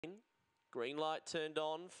Green light turned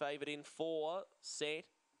on, favoured in 4, set.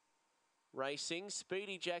 Racing,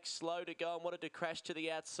 Speedy Jack slow to go and wanted to crash to the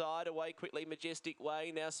outside. Away quickly, Majestic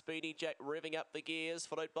Way. Now Speedy Jack revving up the gears,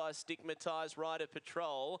 followed by Stigmatised Rider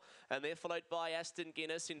Patrol. And they're followed by Aston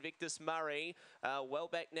Guinness, Invictus Murray. Well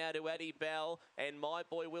back now to Addie Bell. And My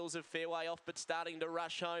Boy Will's a fair way off, but starting to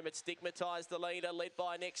rush home. It's Stigmatised the leader, led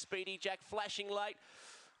by next Speedy Jack, flashing late.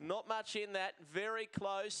 Not much in that, very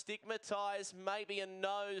close. Stigmatised, maybe a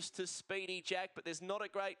nose to Speedy Jack, but there's not a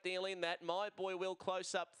great deal in that. My Boy Will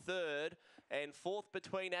close up third, and fourth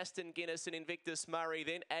between Aston Guinness and Invictus Murray,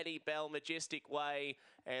 then Addie Bell, Majestic Way,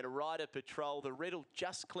 and Rider Patrol. The red will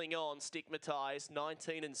just cling on, Stigmatised,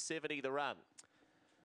 19 and 70 the run.